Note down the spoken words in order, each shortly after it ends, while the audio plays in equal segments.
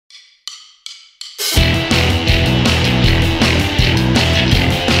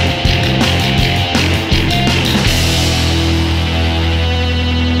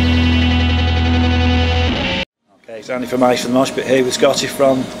Stanley from EyesFromTheMoshPit here with Scotty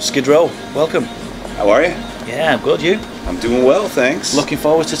from Skidrow. Welcome. How are you? Yeah, I'm good. You? I'm doing well, thanks. Looking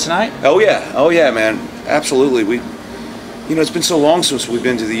forward to tonight? Oh yeah, man. Absolutely. It's been so long since we've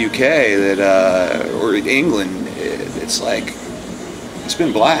been to the UK or England. It's been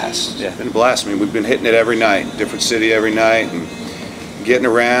a blast. Yeah. It's been a blast. I mean, we've been hitting it every night, different city every night, and getting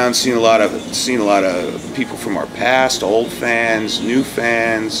around, seeing a lot of people from our past, old fans, new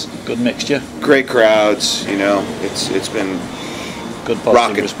fans. Good mixture. Great crowds. It's been good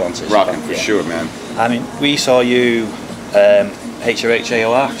positive responses. Rocking for sure, man. I mean, we saw you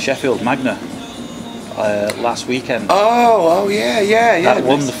HRHAOR Sheffield Magna last weekend. Oh yeah. That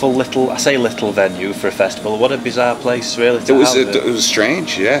wonderful little, I say little venue for a festival. What a bizarre place, really. It was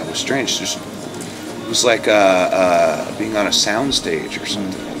strange. Yeah, it was strange. It was like being on a sound stage or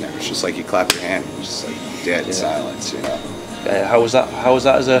something. And it was just like you clap your hand, it was just like dead silence. How was that? How was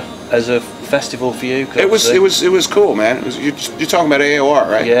that as a festival for you? It was cool, man. You're talking about AOR,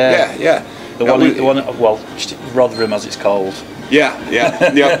 right? Yeah. The one. Well, Rotherham, as it's called. Yeah.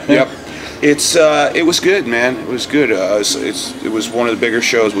 Yep. It was good, man. It was good. It was one of the bigger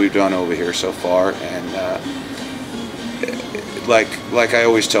shows we've done over here so far, and like I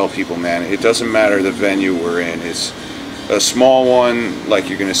always tell people, man, it doesn't matter the venue we're in. It's a small one like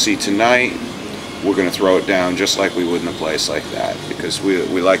you're going to see tonight. We're going to throw it down just like we would in a place like that, because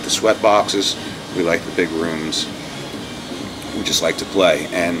we like the sweat boxes, we like the big rooms, we just like to play,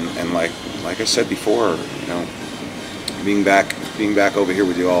 and like I said before, being back over here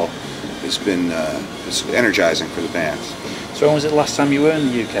with you all has been it's energizing for the bands. So when was it the last time you were in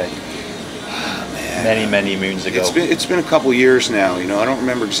the UK? Many moons ago. It's been a couple years now. I don't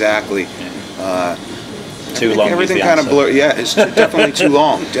remember exactly. Too long. Everything kind of blurred. Yeah, it's definitely too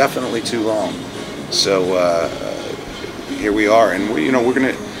long. Definitely too long. So here we are, and we're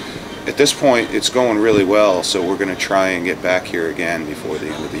gonna. At this point, it's going really well. So we're gonna try and get back here again before the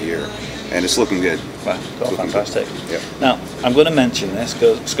end of the year, and it's looking good. Wow, fantastic. Yep. Now I'm going to mention this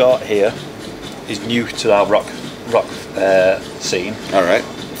because Scott here is new to our rock scene. All right.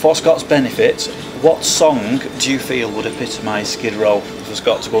 For Scott's benefit, what song do you feel would epitomise Skid Row for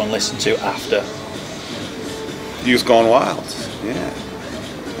Scott to go and listen to after? Youth Gone Wild. Yeah.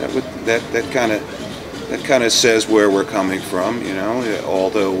 That kind of says where we're coming from.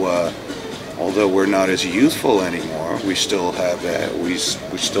 Although we're not as youthful anymore, we still have that. We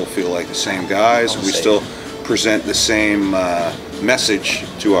still feel like the same guys. We still present the same message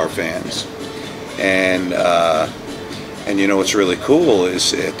to our fans. And what's really cool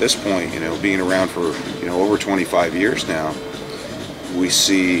is at this point, being around for over 25 years now, we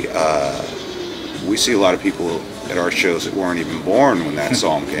see a lot of people at our shows that weren't even born when that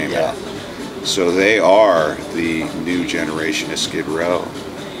song came out. So they are the new generation of Skid Row,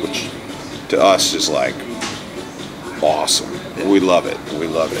 which to us is like awesome. Yeah. We love it. We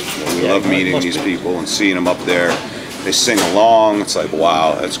love love meeting these people and seeing them up there. They sing along. It's like,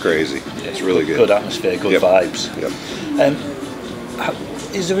 wow, that's crazy. Yeah, it's really good. Good atmosphere, good vibes. Yep.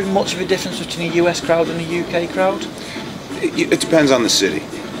 Is there much of a difference between a US crowd and a UK crowd? It depends on the city.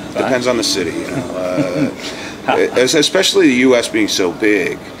 Right. Depends on the city, especially the U.S. being so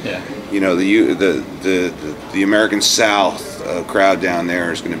big. Yeah. The American South crowd down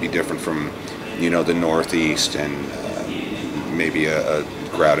there is going to be different from the Northeast, and maybe a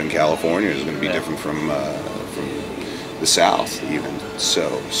crowd in California is going to be different from the South even.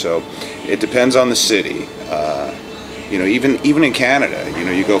 So it depends on the city. Even in Canada,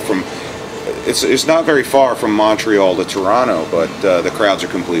 you go from. It's not very far from Montreal to Toronto, but the crowds are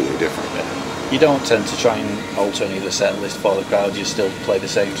completely different. You don't tend to try and alter any of the set list for the crowd. You still play the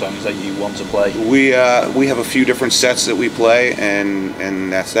same songs that you want to play. We have a few different sets that we play,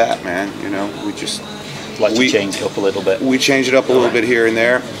 and that's that, man. We just like to change it up a little bit. We change it up a little bit here and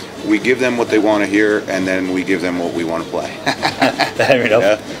there. We give them what they want to hear, and then we give them what we want to play. Fair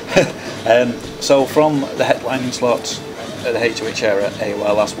enough. Yeah. So from the headlining slots at the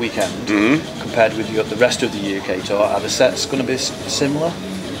HRHAOR last weekend, compared with the rest of the UK tour, are the sets going to be similar?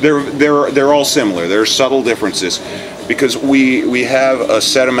 They're all similar. There are subtle differences because we have a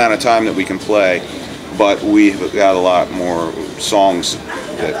set amount of time that we can play, but we've got a lot more songs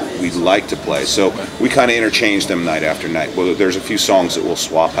that we'd like to play. So we kind of interchange them night after night. Well, there's a few songs that we'll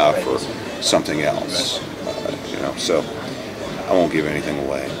swap out for something else. So I won't give anything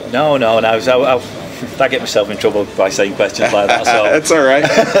away. No. I get myself in trouble by saying questions like that. So. That's all right.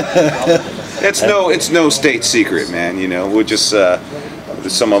 It's no state secret, man. We'll just.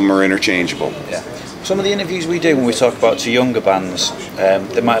 Some of them are interchangeable. Yeah. Some of the interviews we do when we talk about to younger bands,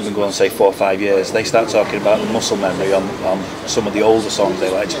 they might have been going, say, 4 or 5 years, they start talking about the muscle memory on some of the older songs they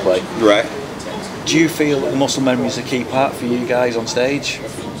like to play. Right. Do you feel that the muscle memory is a key part for you guys on stage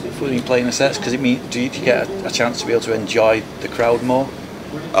when you're playing the sets? Because do you get a chance to be able to enjoy the crowd more?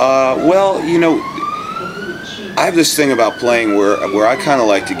 Well, you know, I have this thing about playing where I kind of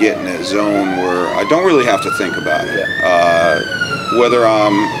like to get in a zone where I don't really have to think about it.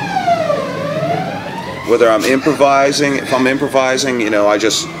 Whether I'm improvising, if I'm improvising, you know, I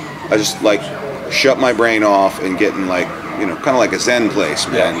just like shut my brain off and get in, like, you know, kind of like a Zen place,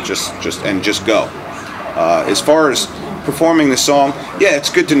 man. Yeah. Just go. As far as performing the song, yeah, it's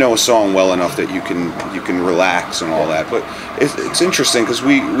good to know a song well enough that you can relax and all that. But it's interesting because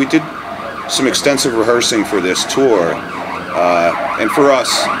we did some extensive rehearsing for this tour, and for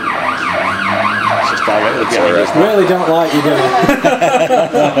us, It's just directly behind us. Really don't like you, do you?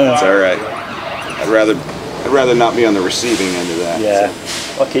 it's all right. I'd rather not be on the receiving end of that. Yeah,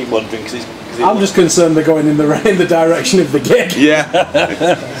 so. I keep wondering because I'm just concerned they're going in the direction of the gig. Yeah.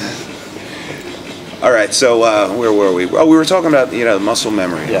 All right. So where were we? Oh, we were talking about, you know, muscle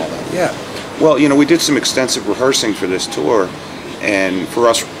memory. Yeah. Yeah. Well, you know, we did some extensive rehearsing for this tour, and for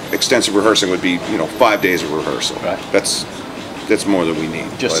us, extensive rehearsing would be, you know, 5 days of rehearsal. Right. That's more than we need.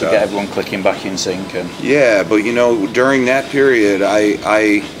 Just to get everyone clicking back in sync. And yeah, but you know, during that period,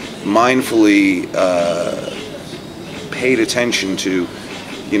 I mindfully paid attention to,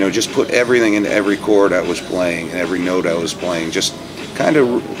 you know, just put everything into every chord I was playing and every note I was playing, just kind of,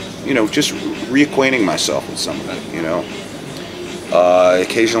 you know, just reacquainting myself with something, you know.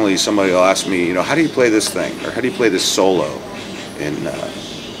 Occasionally somebody will ask me, you know, how do you play this thing, or how do you play this solo? And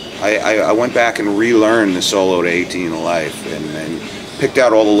I went back and relearned the solo to 18 Life, and picked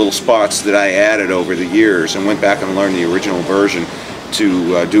out all the little spots that I added over the years, and went back and learned the original version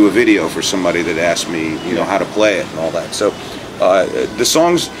to do a video for somebody that asked me, you know, how to play it and all that. So the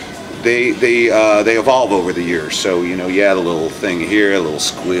songs, they evolve over the years. So, you know, you add a little thing here, a little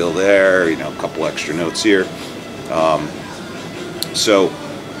squeal there, you know, a couple extra notes here. So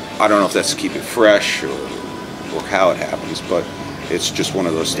I don't know if that's to keep it fresh or how it happens, but it's just one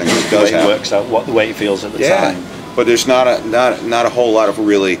of those things that does happen. It works out the way it feels at the time. But there's not a whole lot of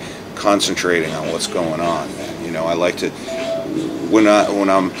really concentrating on what's going on, man. You know, I like to, when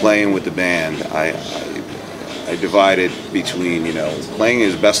I'm playing with the band, I divide it between, you know, playing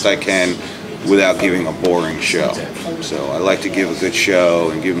as best I can without giving a boring show. So I like to give a good show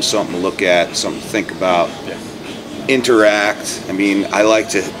and give them something to look at, something to think about, interact. I mean, I like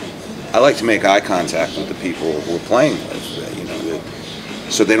to make eye contact with the people we're playing with, you know,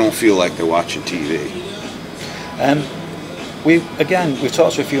 so they don't feel like they're watching TV. We've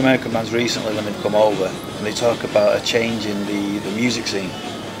talked to a few American bands recently when they've come over, and they talk about a change in the music scene,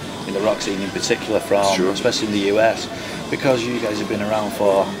 in the rock scene in particular, especially in the US, because you guys have been around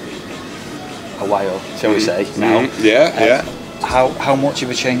for a while, shall we say, now. Yeah. How much of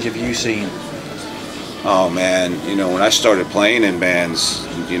a change have you seen? Oh man, you know, when I started playing in bands,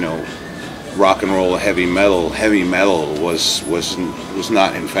 you know, rock and roll, heavy metal was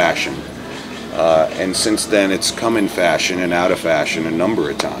not in fashion. And since then, it's come in fashion and out of fashion a number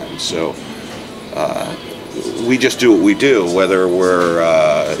of times. So we just do what we do, whether we're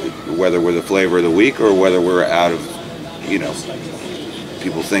the flavor of the week or whether we're out of, you know,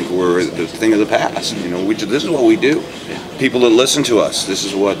 people think we're the thing of the past. You know, this is what we do. People that listen to us, this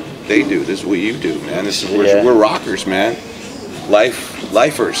is what they do. This is what you do, man. We're rockers, man.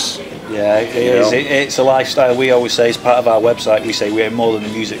 Lifers. Yeah, it's a lifestyle. We always say, as part of our website, we say we're more than the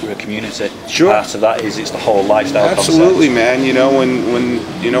music, we're a community. Sure. Part of that is it's the whole lifestyle. Absolutely, concept. man. You know,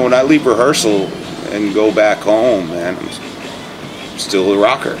 when I leave rehearsal and go back home, man, I'm still a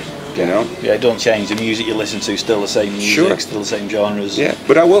rocker. You know. Yeah, it don't change. The music you listen to still the same music, still the same genres. Yeah,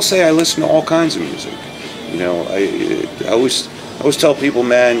 but I will say I listen to all kinds of music. You know, I always tell people,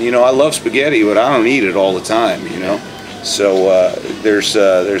 man, you know, I love spaghetti, but I don't eat it all the time. You know. So there's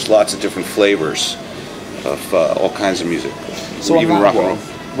lots of different flavors of all kinds of music. So even rock and roll.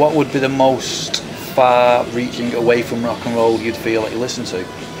 What would be the most far-reaching away from rock and roll you'd feel like you listen to?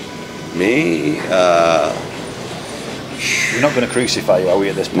 Me? You're not going to crucify you, are we,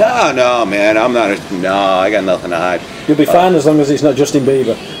 at this point? No, man. I'm not. I got nothing to hide. You'll be fine as long as it's not Justin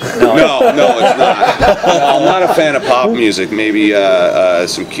Bieber. No, it's not. No, I'm not a fan of pop music. Maybe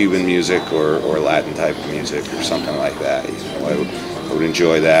some Cuban music or Latin type of music or something like that. You know, I would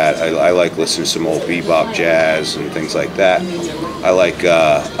enjoy that. I like listening to some old bebop jazz and things like that. I like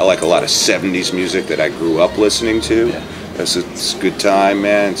a lot of '70s music that I grew up listening to. It's a good time,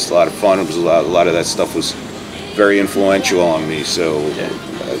 man. It's a lot of fun. It was a lot of that stuff was very influential on me, so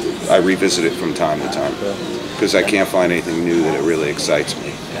I revisit it from time to time because I can't find anything new that it really excites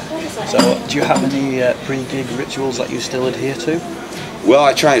me. So, do you have any pre-gig rituals that you still adhere to? Well,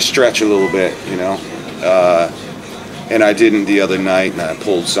 I try to stretch a little bit, you know. And I didn't the other night, and I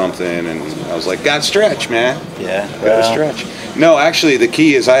pulled something, and I was like, "Gotta stretch, man. Yeah, Gotta stretch." No, actually, the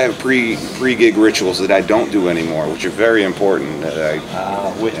key is I have pre-gig rituals that I don't do anymore, which are very important.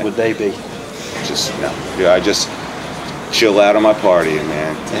 Which would they be? Just I just chill out on my partying,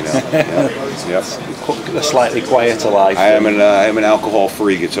 man. You know. Yep. A slightly quieter life. I am an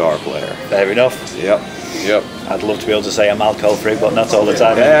alcohol-free guitar player. Fair enough. Yep. I'd love to be able to say I'm alcohol-free, but not all the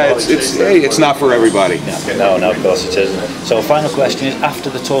time. Yeah, it's not for everybody. No, of course it isn't. So, final question is: after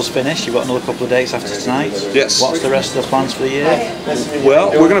the tour's finished, you've got another couple of dates after tonight. Yes. What's the rest of the plans for the year?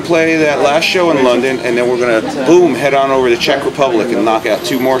 Well, we're going to play that last show in London, and then we're going to head on over to the Czech Republic and knock out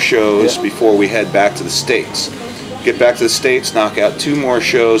 2 more shows before we head back to the States. Get back to the States, knock out 2 more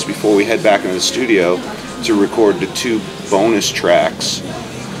shows before we head back into the studio to record the 2 bonus tracks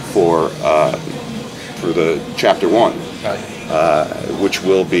for the Chapter 1, which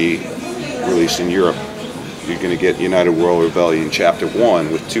will be released in Europe. You're going to get United World Rebellion Chapter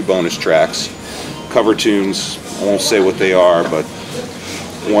 1 with 2 bonus tracks, cover tunes. I won't say what they are, but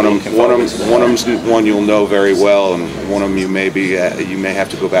one of them's one you'll know very well, and one of them you may have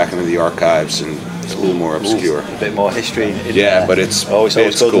to go back into the archives, and it's a little more obscure. A bit more history. But it's always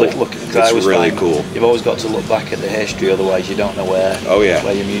good. Cool. It's really cool. You've always got to look back at the history, otherwise you don't know where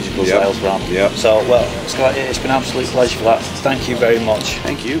your musical style's from. Yep. So, well, Scott, it's been an absolute pleasure for that. Thank you very much.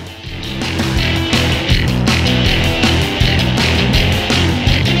 Thank you.